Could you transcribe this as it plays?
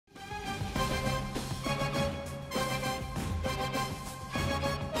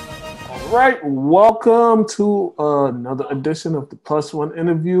right, welcome to another edition of the Plus One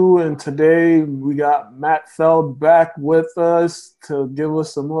interview. And today we got Matt Feld back with us to give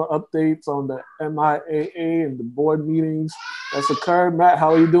us some more updates on the MIAA and the board meetings that's occurred. Matt,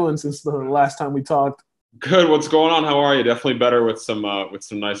 how are you doing since the last time we talked? Good. What's going on? How are you? Definitely better with some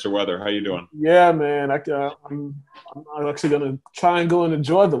nicer weather. How you doing? Yeah, man. I'm actually gonna try and go and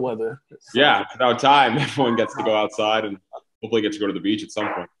enjoy the weather. Yeah, it's about time everyone gets to go outside and hopefully get to go to the beach at some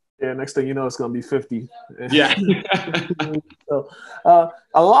point. Yeah, next thing you know, it's gonna be 50. Yeah. So, a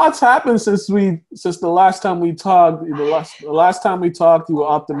lot's happened since the last time we talked. The last time we talked, we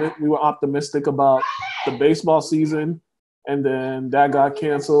were optimistic about the baseball season, and then that got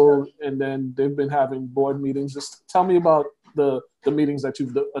canceled. And then they've been having board meetings. Just tell me about the meetings that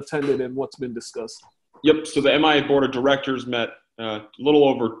you've attended and what's been discussed. Yep. So the MIAA Board of Directors met a little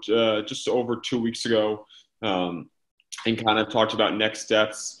over just over 2 weeks ago, and kind of talked about next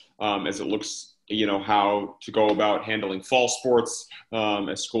steps. As it looks, how to go about handling fall sports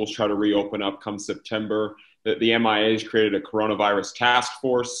as schools try to reopen up come September. The MIAA has created a coronavirus task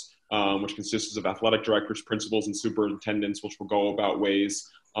force, which consists of athletic directors, principals, and superintendents, which will go about ways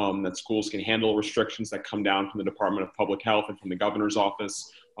that schools can handle restrictions that come down from the Department of Public Health and from the governor's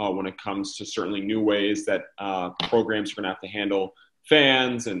office when it comes to certainly new ways that programs are going to have to handle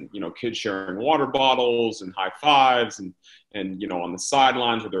fans and, kids sharing water bottles and high fives and on the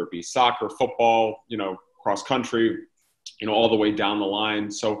sidelines, whether it be soccer, football, cross country, all the way down the line.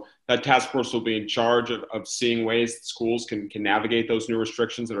 So that task force will be in charge of seeing ways that schools can navigate those new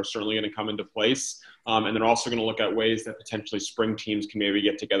restrictions that are certainly going to come into place. And they're also going to look at ways that potentially spring teams can maybe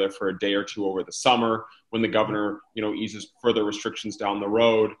get together for a day or two over the summer when the governor, eases further restrictions down the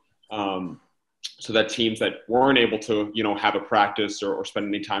road. So that teams that weren't able to, have a practice or spend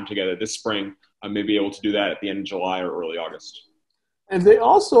any time together this spring may be able to do that at the end of July or early August. And they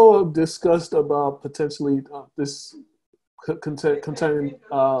also discussed about potentially this concerning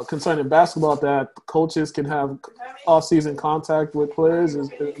basketball, that coaches can have off-season contact with players.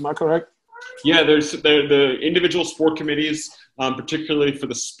 Am I correct? Yeah, there's the individual sport committees, particularly for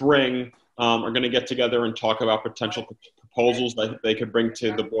the spring, are going to get together and talk about potential proposals that they could bring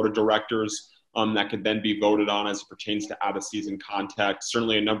to the board of directors that could then be voted on as it pertains to out-of-season contact.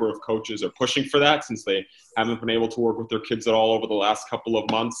 Certainly a number of coaches are pushing for that since they haven't been able to work with their kids at all over the last couple of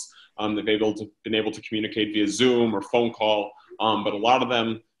months. They've been able to communicate via Zoom or phone call, but a lot of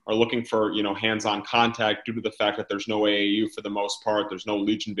them are looking for, hands-on contact due to the fact that there's no AAU for the most part. There's no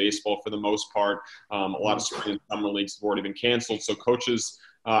Legion baseball for the most part. A lot of spring and summer leagues have already been canceled. So coaches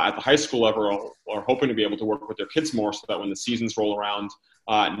at the high school level are hoping to be able to work with their kids more so that when the seasons roll around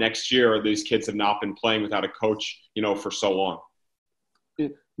next year, these kids have not been playing without a coach, for so long.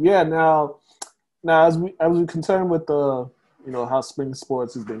 Yeah. Now as we concerned with the, how spring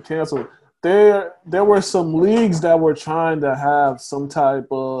sports has been canceled, there were some leagues that were trying to have some type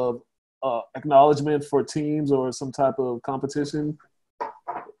of acknowledgement for teams or some type of competition.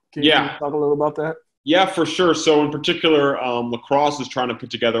 Can you talk a little about that? Yeah, for sure. So in particular, lacrosse is trying to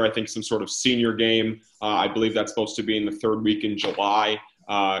put together, I think, some sort of senior game. I believe that's supposed to be in the third week in July,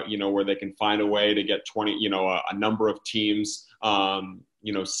 where they can find a way to get 20, a number of teams,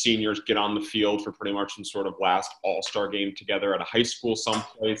 seniors get on the field for pretty much some sort of last all-star game together at a high school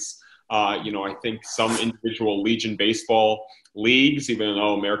someplace. I think some individual Legion baseball leagues, even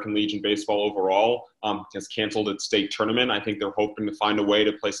though American Legion baseball overall has canceled its state tournament, I think they're hoping to find a way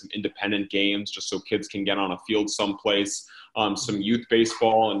to play some independent games just so kids can get on a field someplace. Some youth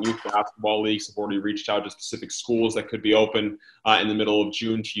baseball and youth basketball leagues have already reached out to specific schools that could be open in the middle of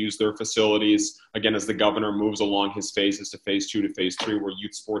June to use their facilities, again, as the governor moves along his phases to phase 2 to phase 3 where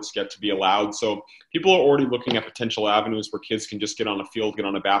youth sports get to be allowed. So people are already looking at potential avenues where kids can just get on a field, get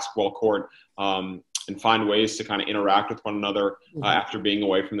on a basketball court, and find ways to kind of interact with one another after being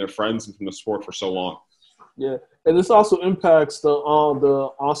away from their friends and from the sport for so long. Yeah, and this also impacts the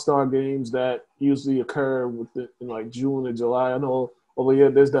All-Star games that usually occur in like June and July. I know over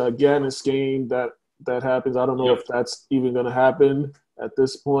here there's the Gaddis game that happens. I don't know if that's even going to happen at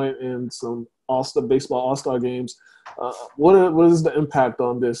this point in some baseball All-Star games. What is the impact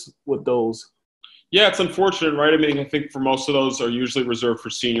on this with those? Yeah, it's unfortunate, right? I mean, I think for most of those are usually reserved for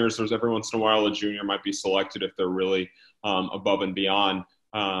seniors. There's every once in a while a junior might be selected if they're really above and beyond.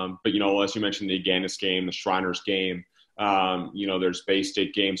 But, as you mentioned, the Gaddis game, the Shriners game, there's Bay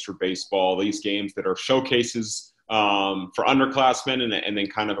State games for baseball, these games that are showcases for underclassmen and then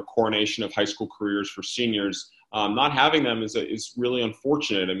kind of a coronation of high school careers for seniors. Not having them is really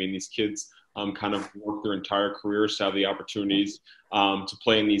unfortunate. I mean, these kids kind of work their entire careers to have the opportunities to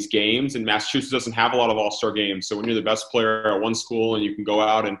play in these games. And Massachusetts doesn't have a lot of all-star games. So when you're the best player at one school and you can go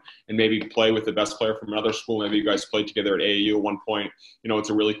out and maybe play with the best player from another school, maybe you guys played together at AAU at one point, it's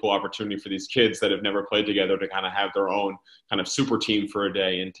a really cool opportunity for these kids that have never played together to kind of have their own kind of super team for a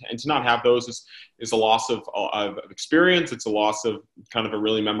day. And to not have those is a loss of experience. It's a loss of kind of a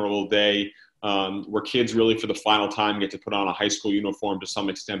really memorable day where kids really for the final time get to put on a high school uniform to some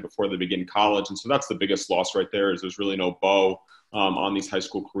extent before they begin college. And so that's the biggest loss right there, is there's really no bow on these high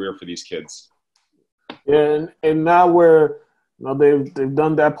school career for these kids. Yeah, and now they've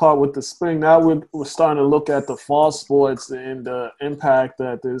done that part with the spring. Now we're starting to look at the fall sports and the impact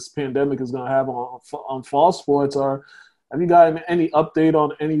that this pandemic is going to have on fall sports. Have you gotten any update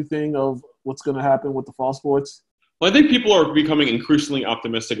on anything of what's going to happen with the fall sports? Well, I think people are becoming increasingly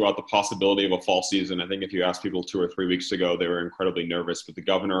optimistic about the possibility of a fall season. I think if you asked people 2 or 3 weeks ago, they were incredibly nervous. But the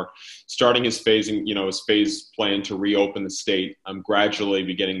governor starting his phase plan to reopen the state gradually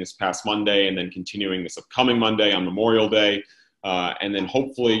beginning this past Monday and then continuing this upcoming Monday on Memorial Day. And then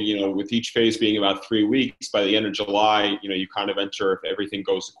hopefully, with each phase being about 3 weeks, by the end of July, you kind of enter, if everything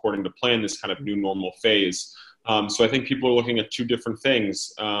goes according to plan, this kind of new normal phase. So I think people are looking at two different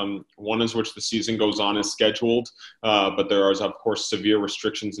things. One is which the season goes on as scheduled, but there are, of course, severe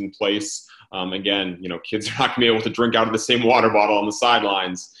restrictions in place. Again, kids are not going to be able to drink out of the same water bottle on the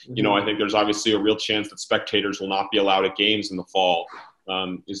sidelines. I think there's obviously a real chance that spectators will not be allowed at games in the fall.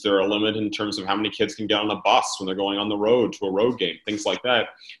 Is there a limit in terms of how many kids can get on a bus when they're going on the road to a road game, things like that?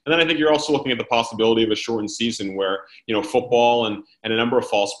 And then I think you're also looking at the possibility of a shortened season where, football and a number of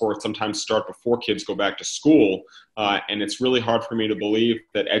fall sports sometimes start before kids go back to school. And it's really hard for me to believe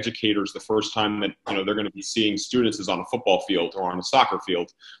that educators, the first time that, they're going to be seeing students is on a football field or on a soccer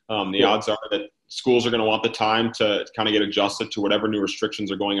field. The odds are that schools are going to want the time to kind of get adjusted to whatever new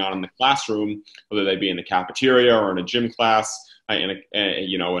restrictions are going on in the classroom, whether they be in the cafeteria or in a gym class, in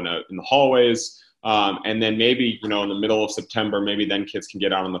the hallways, and then maybe in the middle of September, maybe then kids can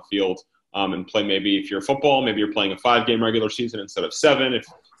get out on the field and play. Maybe if you're football, maybe you're playing a 5-game regular season instead of 7.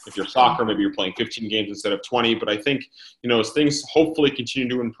 If you're soccer, maybe you're playing 15 games instead of 20. But I think as things hopefully continue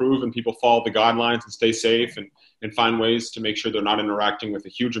to improve and people follow the guidelines and stay safe and find ways to make sure they're not interacting with a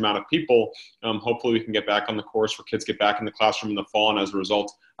huge amount of people, hopefully we can get back on the course where kids get back in the classroom in the fall, and as a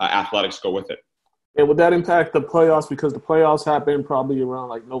result, athletics go with it. And would that impact the playoffs? Because the playoffs happen probably around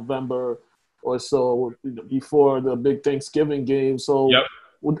like November or so before the big Thanksgiving game. So yep.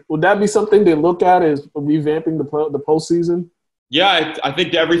 Would that be something they look at, is revamping the postseason? Yeah, I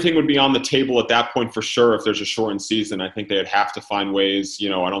think everything would be on the table at that point for sure. If there's a shortened season, I think they'd have to find ways. I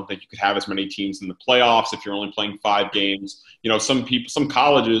don't think you could have as many teams in the playoffs if you're only playing 5 games. Some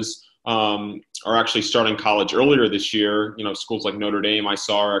colleges are actually starting college earlier this year. Schools like Notre Dame, I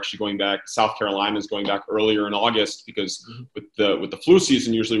saw, are actually going back. South Carolina is going back earlier in August because with the flu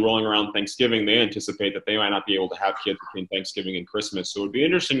season usually rolling around Thanksgiving, they anticipate that they might not be able to have kids between Thanksgiving and Christmas. So it would be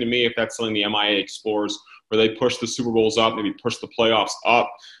interesting to me if that's something the MIAA explores, where they push the Super Bowls up, maybe push the playoffs up,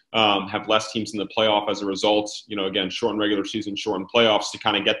 have less teams in the playoff as a result. Again, shorten regular season, shorten playoffs to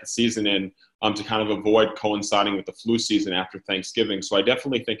kind of get the season in, to kind of avoid coinciding with the flu season after Thanksgiving. So I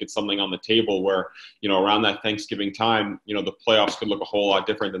definitely think it's something on the table where, around that Thanksgiving time, the playoffs could look a whole lot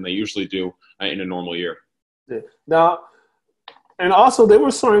different than they usually do in a normal year. Yeah. Now, and also there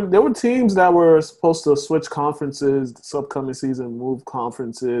were teams that were supposed to switch conferences this upcoming season, move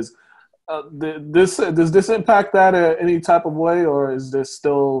conferences. Does this impact that in any type of way, or is there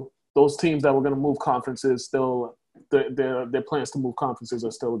still those teams that were going to move conferences still their plans to move conferences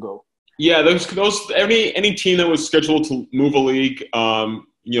are still a go? Yeah, those any team that was scheduled to move a league,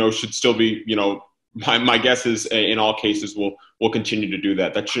 should still be, my guess is in all cases will continue to do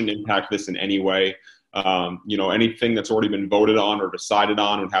that. That shouldn't impact this in any way. Anything that's already been voted on or decided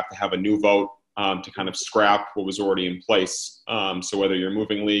on would have to have a new vote to kind of scrap what was already in place. So whether you're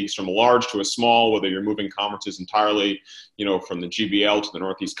moving leagues from a large to a small, whether you're moving conferences entirely, from the GBL to the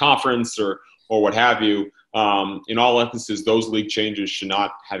Northeast Conference or what have you, in all instances, those league changes should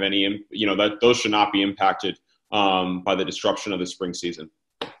not have any, those should not be impacted by the disruption of the spring season.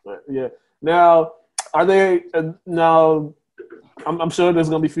 Yeah. Now, are they now? I'm sure there's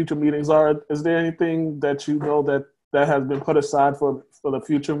going to be future meetings. Is there anything that that has been put aside for the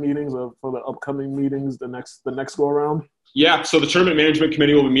future meetings or for the upcoming meetings, the next go around? Yeah, so the Tournament Management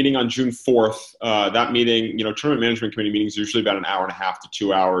Committee will be meeting on June 4th. That meeting, Tournament Management Committee meetings are usually about an hour and a half to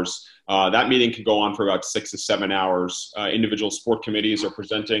 2 hours. That meeting could go on for about 6 to 7 hours. Individual sport committees are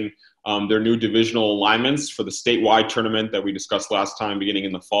presenting their new divisional alignments for the statewide tournament that we discussed last time, beginning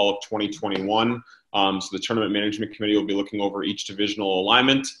in the fall of 2021. So the Tournament Management Committee will be looking over each divisional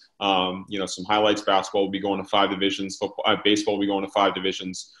alignment. Some highlights: basketball will be going to 5 divisions, baseball will be going to 5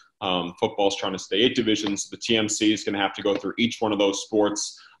 divisions. Football's trying to stay 8 divisions. The TMC is going to have to go through each one of those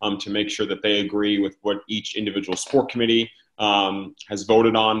sports to make sure that they agree with what each individual sport committee has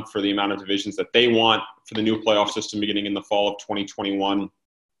voted on for the amount of divisions that they want for the new playoff system beginning in the fall of 2021.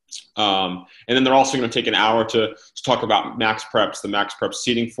 And then they're also going to take an hour to talk about Max Preps, the Max Preps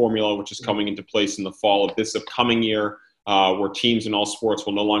seeding formula, which is coming into place in the fall of this upcoming year, where teams in all sports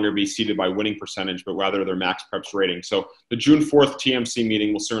will no longer be seeded by winning percentage, but rather their Max Preps rating. So the June 4th TMC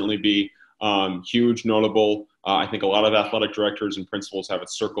meeting will certainly be huge, notable. I think a lot of athletic directors and principals have it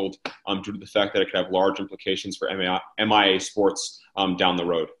circled due to the fact that it could have large implications for MIAA sports down the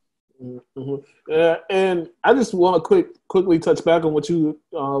road. Mm-hmm. And I just want to quickly touch back on what you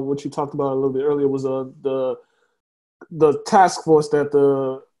talked about a little bit earlier, was the task force that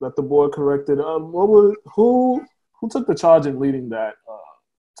the board corrected. Who took the charge in leading that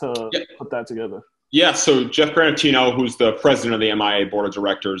to put that together? Yeah, so Jeff Granatino, who's the president of the MIAA Board of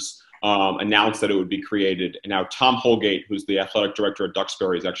Directors, announced that it would be created. And now Tom Holgate, who's the athletic director at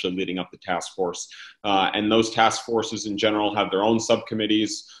Duxbury, is actually leading up the task force. And those task forces in general have their own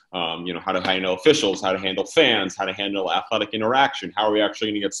subcommittees, how to handle officials, how to handle fans, how to handle athletic interaction, how are we actually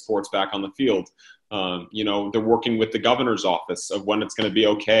going to get sports back on the field. They're working with the governor's office of when it's going to be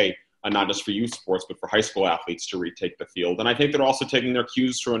okay, not just for youth sports, but for high school athletes to retake the field. And I think they're also taking their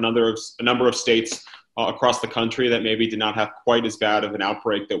cues from a number of states across the country that maybe did not have quite as bad of an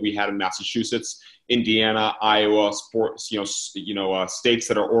outbreak that we had in Massachusetts, Indiana, Iowa, states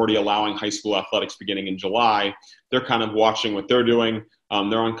that are already allowing high school athletics beginning in July. They're kind of watching what they're doing.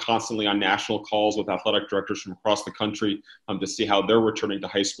 They're constantly on national calls with athletic directors from across the country to see how they're returning to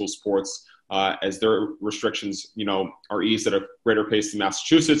high school sports as their restrictions, are eased at a greater pace than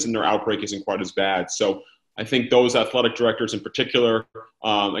Massachusetts, and their outbreak isn't quite as bad. So I think those athletic directors in particular,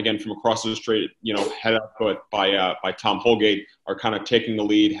 again, from across the street, head up by Tom Holgate, are kind of taking the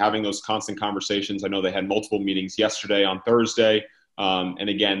lead, having those constant conversations. I know they had multiple meetings yesterday on Thursday. And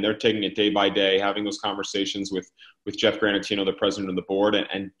again, they're taking it day by day, having those conversations with Jeff Granatino, the president of the board,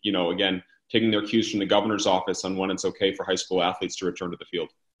 and again, taking their cues from the governor's office on when it's okay for high school athletes to return to the field.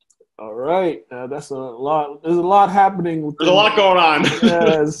 All right. That's a lot. There's a lot happening. There's a lot going on.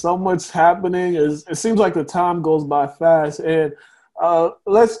 Yeah, so much happening. It seems like the time goes by fast. And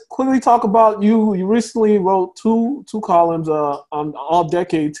let's quickly talk about you. You recently wrote two columns on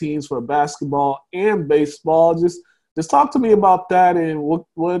all-decade teams for basketball and baseball. Just talk to me about that, and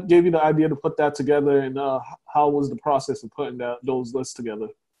what gave you the idea to put that together, and how was the process of putting those lists together?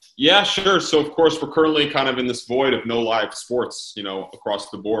 Yeah, sure. So, of course, we're currently kind of in this void of no live sports, across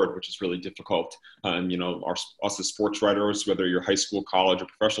the board, which is really difficult. Us as sports writers, whether you're high school, college, or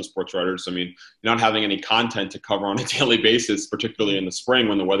professional sports writers, not having any content to cover on a daily basis, particularly in the spring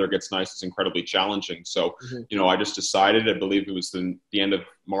when the weather gets nice, is incredibly challenging. So, I just decided, I believe it was the end of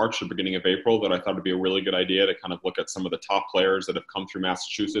March or beginning of April, that I thought it'd be a really good idea to kind of look at some of the top players that have come through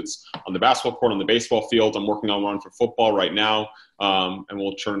Massachusetts on the basketball court, on the baseball field. I'm working on one for football right now, and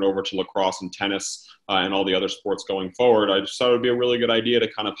we'll turn it over to lacrosse and tennis and all the other sports going forward. I just thought it would be a really good idea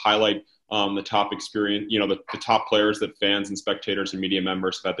to kind of highlight the top experience, the top players that fans and spectators and media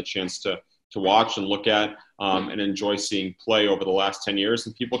members have had the chance to watch and look at and enjoy seeing play over the last 10 years.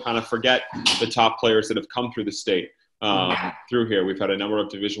 And people kind of forget the top players that have come through the state. Through here, we've had a number of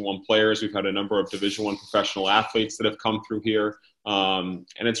Division I players. We've had a number of Division I professional athletes that have come through here. And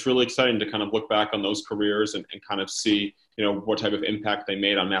it's really exciting to kind of look back on those careers and kind of see, what type of impact they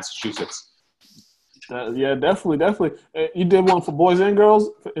made on Massachusetts. Yeah, definitely. You did one for boys and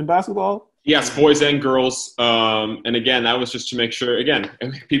girls in basketball? Yes, boys and girls. And again, that was just to make sure, again,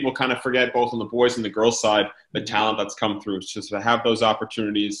 people kind of forget both on the boys and the girls side, the talent that's come through. So to have those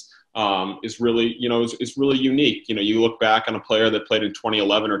opportunities is really, is really unique. You look back on a player that played in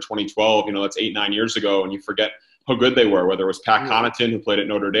 2011 or 2012, that's 8-9 years ago, and you forget how good they were, whether it was Pat Connaughton, who played at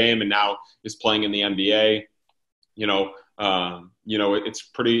Notre Dame and now is playing in the NBA.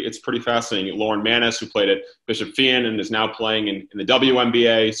 It's pretty fascinating. Lauren Manis, who played at Bishop Feehan and is now playing in the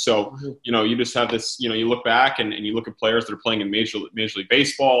WNBA. So, you just have this, you look back and you look at players that are playing in Major League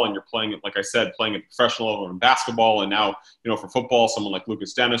Baseball, and you're playing, like I said, playing at professional level in basketball. And now, for football, someone like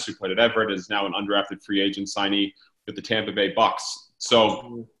Lucas Dennis, who played at Everett, is now an undrafted free agent signee with the Tampa Bay Bucks.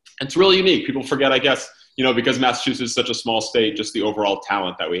 So it's really unique. People forget, I guess, because Massachusetts is such a small state, just the overall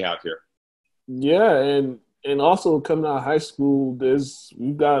talent that we have here. Yeah, and also coming out of high school,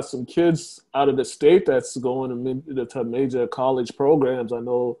 we've got some kids out of the state that's going to major college programs. I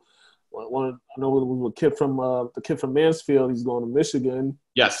know a kid from the kid from Mansfield. He's going to Michigan.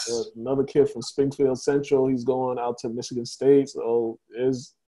 Yes. Another kid from Springfield Central. He's going out to Michigan State. So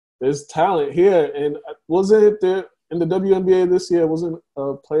there's talent here. And wasn't there in the WNBA this year? Wasn't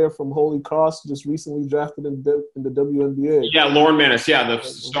a player from Holy Cross just recently drafted in the WNBA? Yeah, Lauren Manis. Yeah, the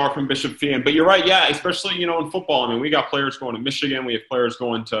star from Bishop Fee. But you're right. Yeah, especially in football. I mean, we got players going to Michigan. We have players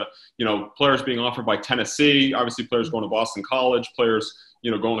going to players being offered by Tennessee. Obviously, players going to Boston College. Players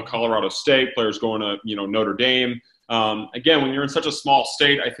going to Colorado State, players going to, Notre Dame. Again, when you're in such a small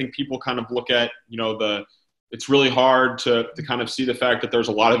state, I think people kind of look at, it's really hard to kind of see the fact that there's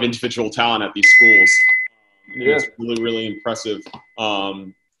a lot of individual talent at these schools. And it's really, really impressive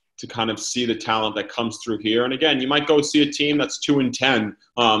to kind of see the talent that comes through here. And again, you might go see a team that's 2-10,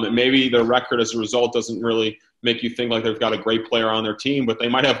 and maybe their record as a result doesn't really make you think like they've got a great player on their team, but they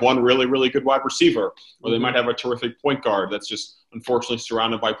might have one really, really good wide receiver, or they might have a terrific point guard that's just unfortunately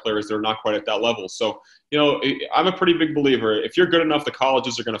surrounded by players that are not quite at that level. So, I'm a pretty big believer. If you're good enough, the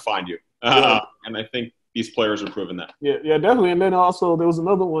colleges are going to find you. And I think these players are proving that. Yeah, definitely. And then also there was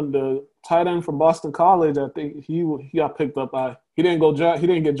another one, the tight end from Boston College. I think he got picked up by – he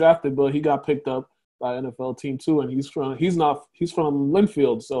didn't get drafted, but he got picked up by NFL team too. And he's from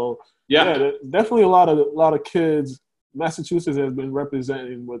Linfield. So – yeah, definitely a lot of kids. Massachusetts has been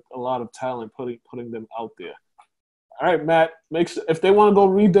representing with a lot of talent, putting them out there. All right, Matt. If they want to go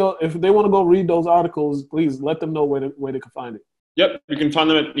read those articles, please let them know where they can find it. Yep, you can find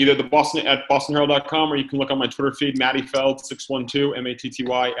them at either at bostonherald.com, or you can look on my Twitter feed, Matty Feld 612,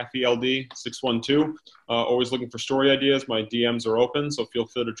 MATTYFELD 612. Always looking for story ideas. My DMs are open, so feel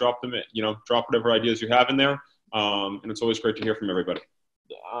free to drop them. Drop whatever ideas you have in there. And it's always great to hear from everybody.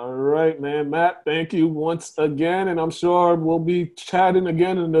 All right, man. Matt, thank you once again, and I'm sure we'll be chatting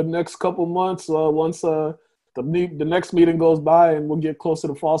again in the next couple months once the next meeting goes by and we'll get closer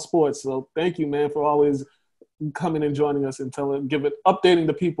to fall sports. So thank you, man, for always coming and joining us and updating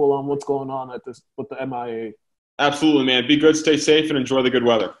the people on what's going on with the MIAA. Absolutely, man. Be good, stay safe, and enjoy the good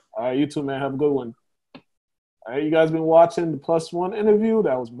weather. All right, you too, man. Have a good one. All right, you guys been watching the Plus One interview.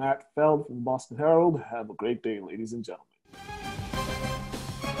 That was Matt Feld from Boston Herald. Have a great day, ladies and gentlemen.